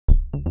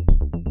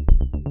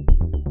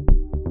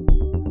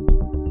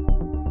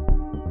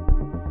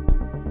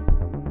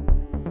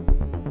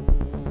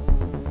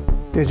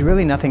There's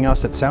really nothing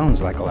else that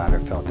sounds like a ladder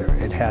filter.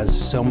 It has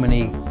so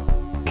many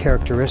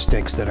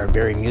characteristics that are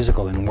very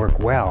musical and work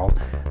well.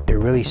 There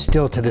really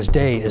still to this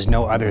day is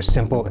no other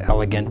simple,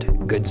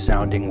 elegant, good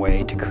sounding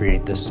way to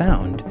create this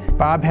sound.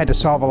 Bob had to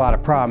solve a lot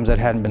of problems that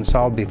hadn't been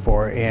solved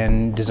before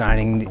in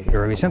designing the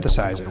early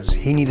synthesizers.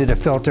 He needed a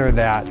filter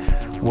that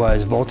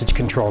was voltage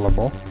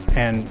controllable,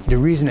 and the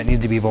reason it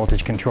needed to be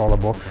voltage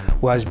controllable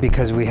was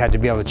because we had to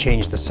be able to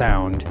change the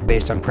sound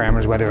based on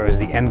parameters, whether it was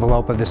the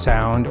envelope of the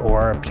sound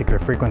or a particular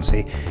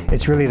frequency.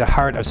 It's really the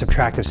heart of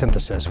subtractive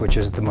synthesis, which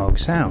is the Moog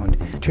sound.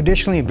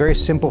 Traditionally, very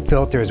simple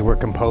filters were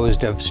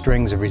composed of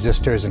strings of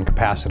resistors and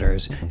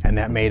capacitors, and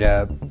that made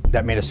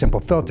a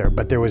simple filter,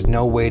 but there was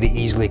no way to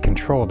easily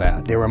control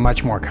that. There were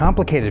much more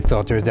complicated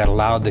filters that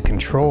allowed the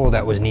control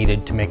that was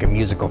needed to make a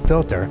musical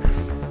filter,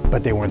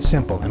 but they weren't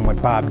simple. And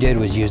what Bob did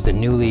was use the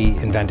newly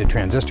invented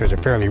transistors, or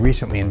fairly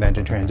recently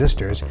invented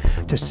transistors,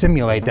 to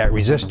simulate that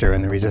resistor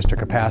and the resistor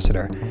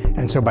capacitor.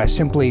 And so by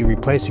simply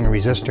replacing a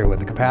resistor with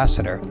a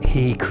capacitor,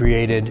 he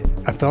created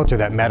a filter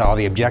that met all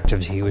the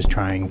objectives he was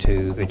trying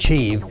to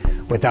achieve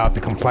without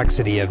the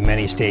complexity of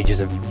many stages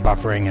of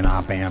buffering and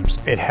op amps.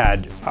 It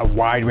had a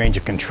wide range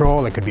of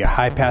control. It could be a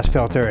high-pass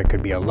filter, it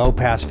could be a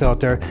low-pass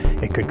filter,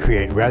 it could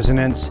create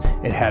resonance,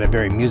 it had a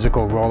very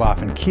musical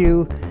roll-off and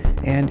cue,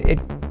 and it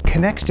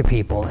connects to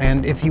people.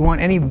 And if you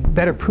want any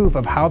better proof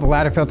of how the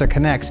ladder filter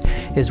connects,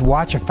 is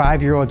watch a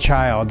 5-year-old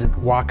child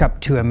walk up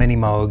to a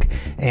Minimoog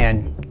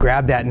and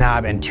grab that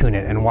knob and tune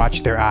it, and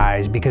watch their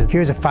eyes, because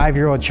here's a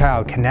 5-year-old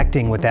child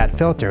connecting with that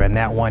filter and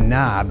that one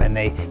knob, and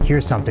they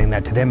hear something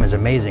that to them is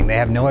amazing. They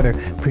have no other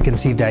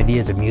preconceived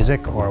ideas of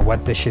music or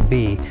what this should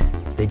be.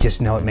 They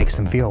just know it makes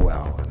them feel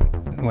well.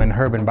 When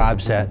Herb and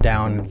Bob sat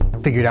down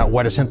and figured out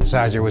what a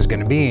synthesizer was going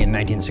to be in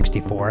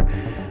 1964,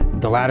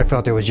 the ladder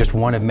filter was just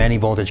one of many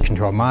voltage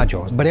control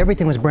modules. But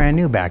everything was brand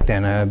new back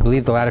then. I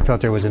believe the ladder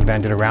filter was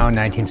invented around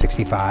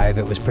 1965.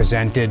 It was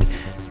presented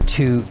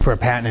for a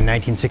patent in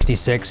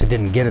 1966. It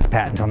didn't get its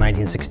patent until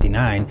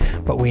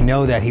 1969, but we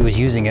know that he was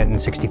using it in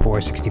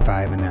 64,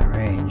 65, in that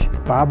range.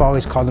 Bob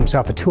always called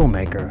himself a tool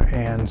maker,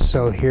 and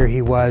so here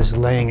he was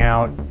laying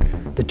out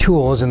the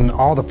tools in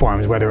all the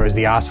forms, whether it was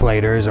the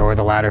oscillators or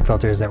the ladder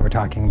filters that we're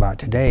talking about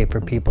today,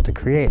 for people to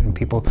create and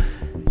people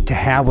to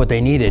have what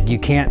they needed. You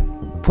can't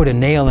put a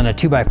nail in a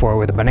 2x4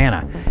 with a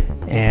banana.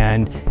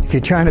 And if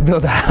you're trying to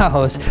build a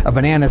house, a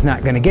banana's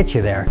not going to get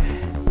you there.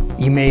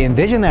 You may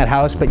envision that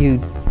house, but you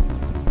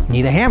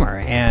need a hammer.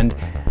 And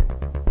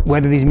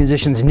whether these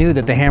musicians knew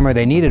that the hammer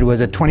they needed was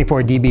a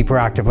 24 dB per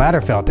octave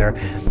ladder filter,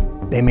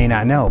 they may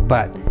not know,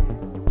 but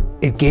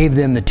it gave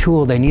them the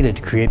tool they needed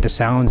to create the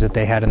sounds that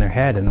they had in their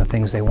head and the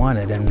things they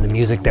wanted and the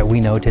music that we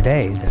know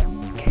today that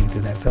came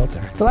through that filter.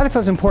 The ladder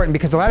filter is important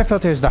because the ladder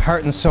filter is the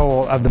heart and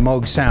soul of the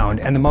Moog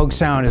sound, and the Moog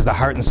sound is the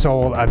heart and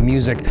soul of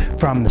music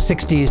from the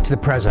 60s to the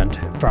present,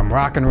 from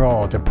rock and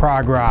roll to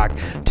prog rock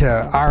to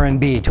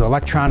R&B to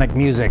electronic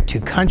music to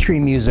country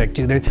music.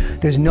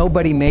 There's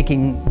nobody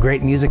making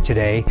great music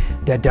today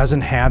that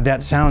doesn't have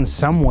that sound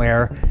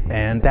somewhere,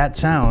 and that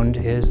sound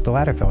is the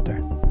ladder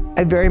filter.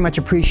 I very much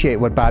appreciate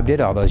what Bob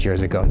did all those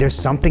years ago. There's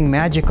something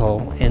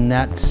magical in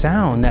that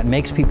sound that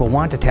makes people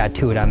want to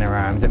tattoo it on their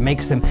arms, that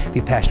makes them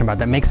be passionate about it,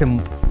 that makes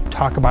them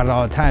talk about it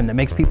all the time, that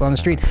makes people on the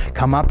street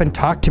come up and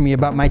talk to me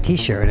about my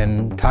t-shirt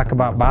and talk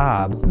about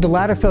Bob. The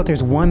ladder filter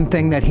is one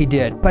thing that he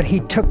did, but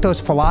he took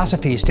those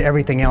philosophies to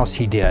everything else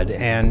he did.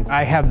 And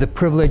I have the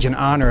privilege and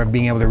honor of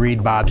being able to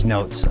read Bob's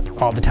notes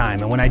all the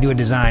time. And when I do a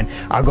design,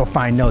 I'll go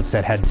find notes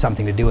that had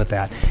something to do with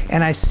that.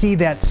 And I see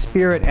that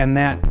spirit and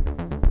that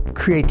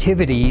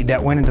creativity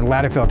that went into the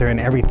ladder filter in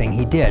everything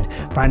he did,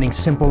 finding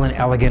simple and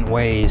elegant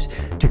ways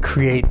to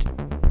create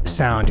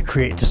sound,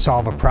 to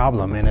solve a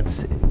problem, and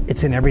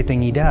it's in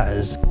everything he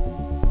does.